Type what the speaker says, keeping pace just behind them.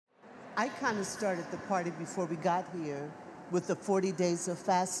I kind of started the party before we got here with the 40 days of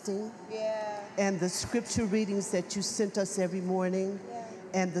fasting. Yeah. And the scripture readings that you sent us every morning. Yeah.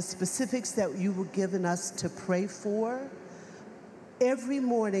 And the specifics that you were giving us to pray for. Every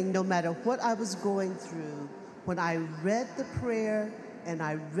morning, no matter what I was going through, when I read the prayer and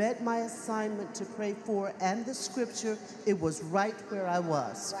I read my assignment to pray for and the scripture, it was right where I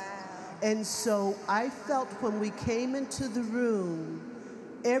was. Wow. And so I felt when we came into the room,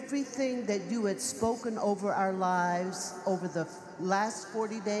 everything that you had spoken over our lives over the last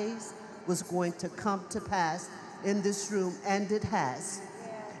 40 days was going to come to pass in this room, and it has.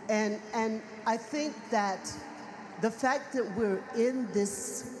 Yeah. And I think that the fact that we're in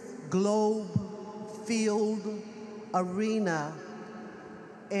this globe-filled arena,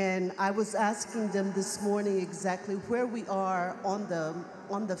 and I was asking them this morning exactly where we are on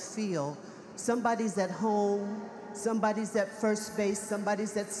the field. Somebody's at home, somebody's at first base,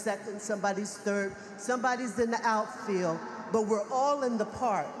 somebody's at second, somebody's third, somebody's in the outfield, but we're all in the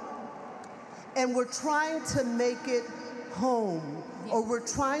park. And we're trying to make it home, or we're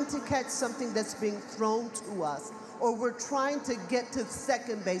trying to catch something that's being thrown to us, or we're trying to get to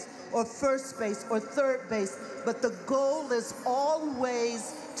second base, or first base, or third base, but the goal is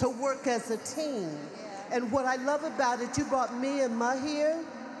always to work as a team. And what I love about it, you brought me and Ma here.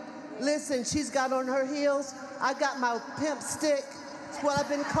 Listen, she's got on her heels. I got my pimp stick. It's what I've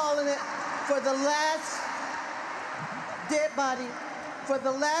been calling it for the last dead body. For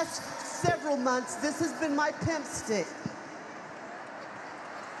the last several months, this has been my pimp stick.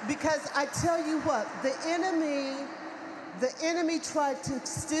 Because I tell you what, the enemy tried to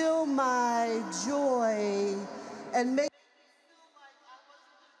steal my joy and make me feel like I wasn't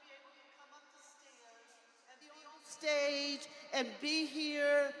going to be able to come up the stairs and be on stage and be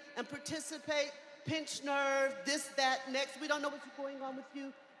here and participate, pinch nerve, this, that, next. We don't know what's going on with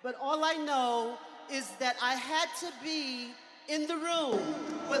you, but all I know is that I had to be in the room,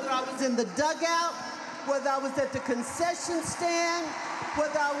 whether I was in the dugout, whether I was at the concession stand,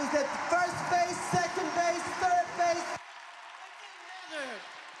 whether I was at the first base, second base, third base. It didn't matter.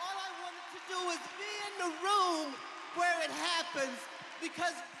 All I wanted to do was be in the room where it happens,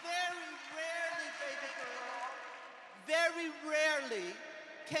 because very rarely, baby girl, very rarely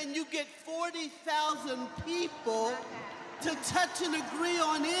can you get 40,000 people to touch and agree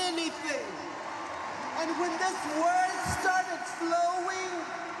on anything. And when this word started flowing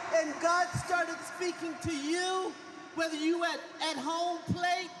and God started speaking to you, whether you at home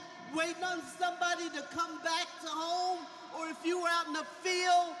plate, waiting on somebody to come back to home, or if you were out in the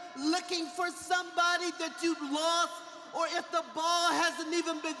field looking for somebody that you've lost, or if the ball hasn't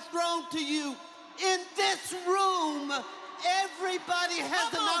even been thrown to you, in this room, everybody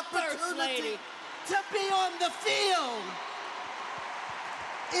has an opportunity to be on the field.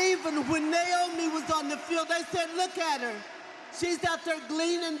 Even when Naomi was on the field, they said, look at her. She's out there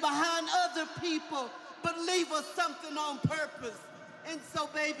gleaning behind other people, but leave us something on purpose. And so,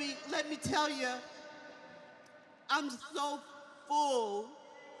 baby, let me tell you, I'm so full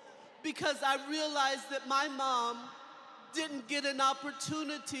because I realized that my mom didn't get an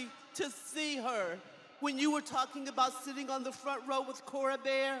opportunity to see her. When you were talking about sitting on the front row with Cora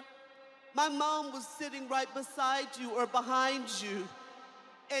Bear, my mom was sitting right beside you or behind you.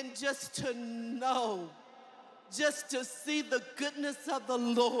 And just to know, just to see the goodness of the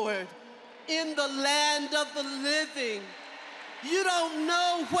Lord in the land of the living. You don't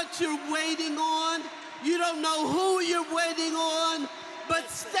know what you're waiting on. You don't know who you're waiting on, but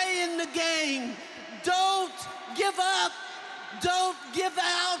stay in the game. Don't give up. Don't give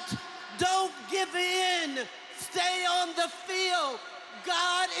out. Don't give in. Stay on the field.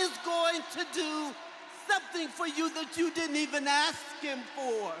 God is going to do something for you that you didn't even ask him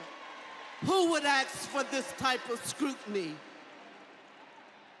for. Who would ask for this type of scrutiny?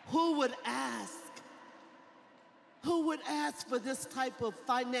 Who would ask? Who would ask for this type of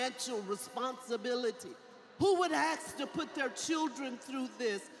financial responsibility? Who would ask to put their children through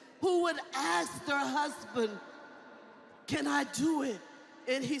this? Who would ask their husband, can I do it?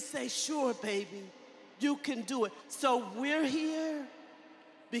 And he say, sure, baby, you can do it. So we're here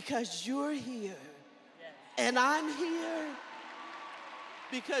because you're here. And I'm here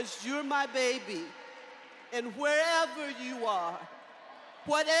because you're my baby. And wherever you are,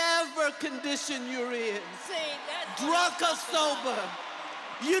 whatever condition you're in, drunk or sober,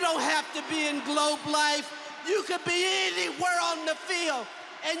 you don't have to be in globe life. You could be anywhere on the field,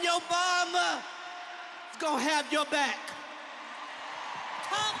 and your mama is gonna have your back.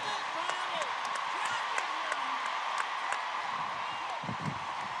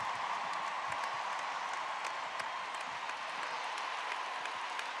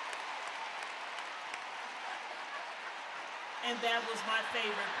 And that was my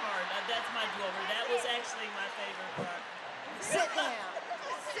favorite part. That's my do-over. That was actually my favorite part. Sit down.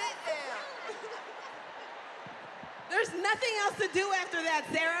 Sit down. There's nothing else to do after that,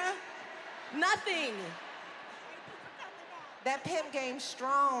 Sarah. Nothing. That pimp game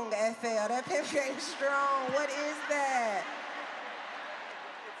strong, FL. That pimp game strong. What is that?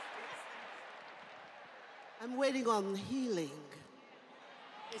 I'm waiting on healing.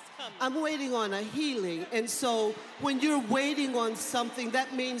 It's coming. I'm waiting on a healing. And so when you're waiting on something,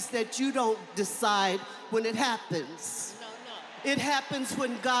 that means that you don't decide when it happens. No. It happens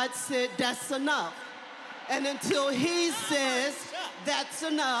when God said, that's enough. And until he says, that's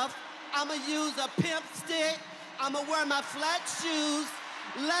enough, I'm going to use a pimp stick. I'm going to wear my flat shoes.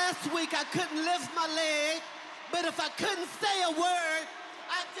 Last week, I couldn't lift my leg. But if I couldn't say a word,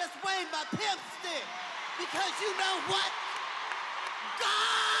 I'd just wave my pimp stick. Because you know what?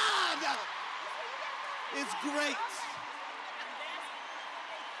 God is great.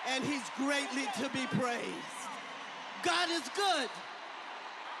 And he's greatly to be praised. God is good.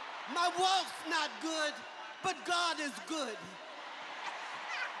 My walk's not good, but God is good.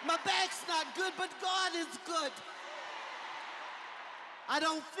 My back's not good, but God is good. I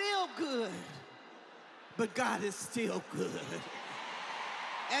don't feel good, but God is still good.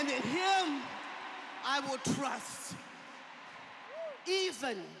 And in him, I will trust.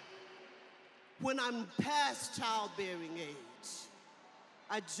 Even when I'm past childbearing age,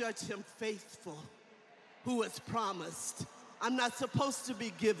 I judge him faithful, who has promised. I'm not supposed to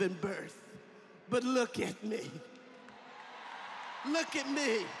be giving birth, but look at me. Look at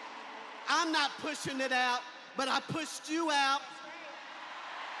me. I'm not pushing it out, but I pushed you out.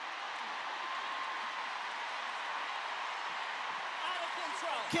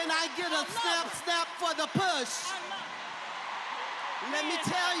 Can I get a snap for the push? Let me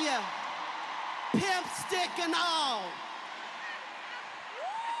tell you, pimp stick and all.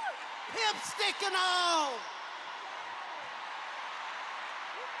 Pimp stick and all.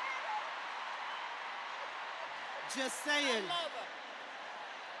 Just saying.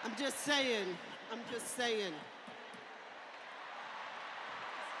 I'm just saying. I'm just saying.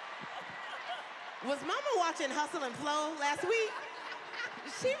 Was Mama watching Hustle and Flow last week?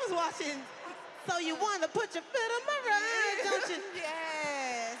 She was watching So You Want to Put Your Foot on My Ride, don't you?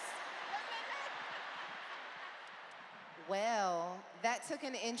 Yes. Well, that took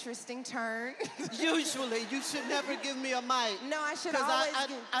an interesting turn. Usually, you should never give me a mic. No, I should always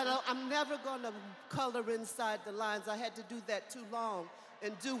I'm never going to color inside the lines. I had to do that too long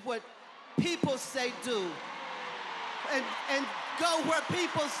and do what people say do. And go where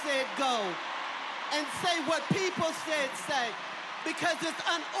people said go. And say what people said say. Because it's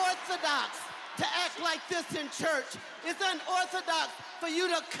unorthodox to act like this in church. It's unorthodox for you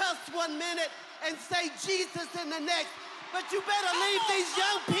to cuss 1 minute and say Jesus in the next. But you better leave these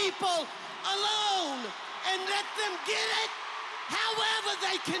young people alone and let them get it however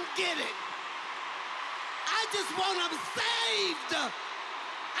they can get it. I just want them saved.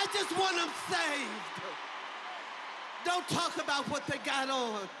 I just want them saved. Don't talk about what they got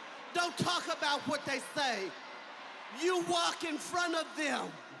on. Don't talk about what they say. You walk in front of them.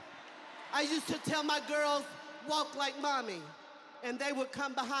 I used to tell my girls, walk like mommy. And they would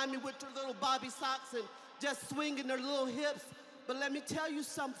come behind me with their little bobby socks and just swinging their little hips. But let me tell you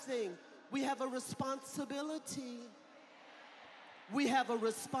something. We have a responsibility. We have a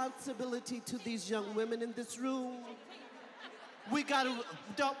responsibility to these young women in this room. We gotta,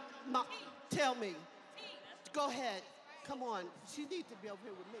 tell me. Go ahead. Come on. She needs to be over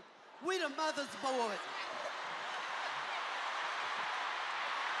here with me. We the mother's board.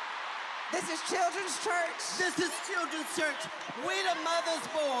 This is Children's Church. This is Children's Church. We the mother's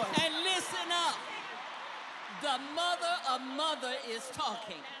board. And listen up. The mother of mother is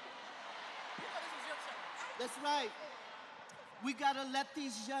talking. That's right. We gotta let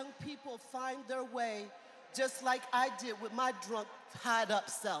these young people find their way, just like I did with my drunk, tied up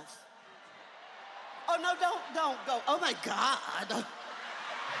self. Oh no, don't go. Oh my God. Oh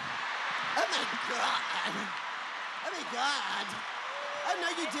my God. Oh my God. Oh no,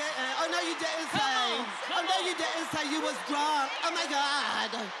 you didn't. Oh no, you didn't say. Oh no, you didn't say you was drunk. Oh my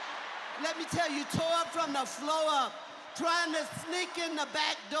God. Let me tell you, tore up from the floor up, trying to sneak in the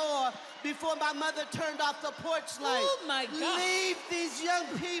back door before my mother turned off the porch light. Oh my God. Leave these young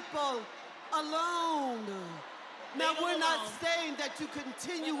people alone. Now we're not saying that you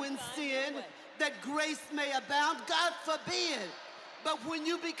continue in sin, that grace may abound. God forbid. But when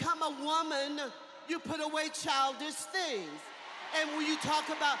you become a woman, you put away childish things. And when you talk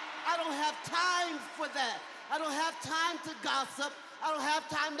about, I don't have time for that. I don't have time to gossip. I don't have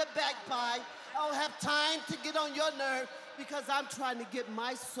time to backbite. I don't have time to get on your nerve because I'm trying to get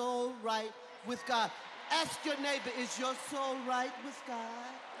my soul right with God. Ask your neighbor, is your soul right with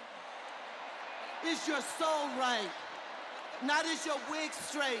God? Is your soul right? Not is your wig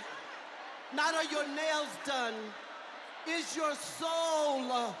straight. Not are your nails done. Is your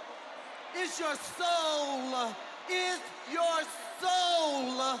soul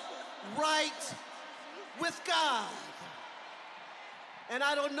right with God? And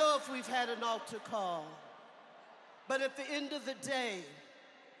I don't know if we've had an altar call, but at the end of the day,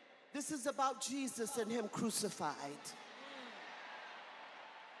 this is about Jesus and him crucified.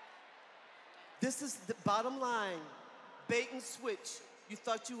 This is the bottom line. Bait and switch. You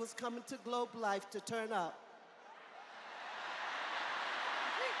thought you was coming to Globe Life to turn up.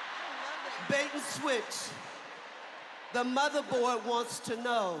 Bait and switch. The motherboard wants to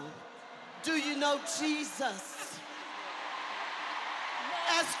know, do you know Jesus?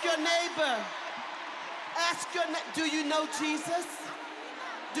 Ask your neighbor. Do you know Jesus?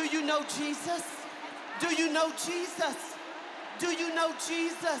 Do you know Jesus? Do you know Jesus? Do you know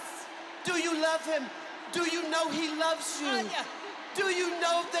Jesus? Do you love him? Do you know he loves you? Do you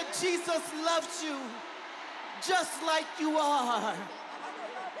know that Jesus loves you just like you are?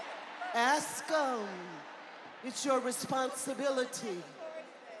 Ask him. It's your responsibility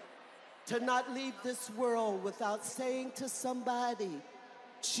to not leave this world without saying to somebody,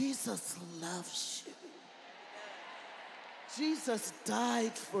 Jesus loves you. Jesus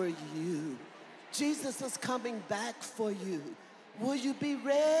died for you. Jesus is coming back for you. Will you be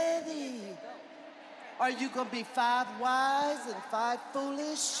ready? Are you going to be 5 wise and 5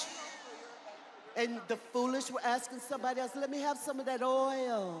 foolish? And the foolish were asking somebody else, let me have some of that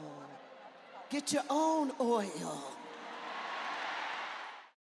oil. Get your own oil.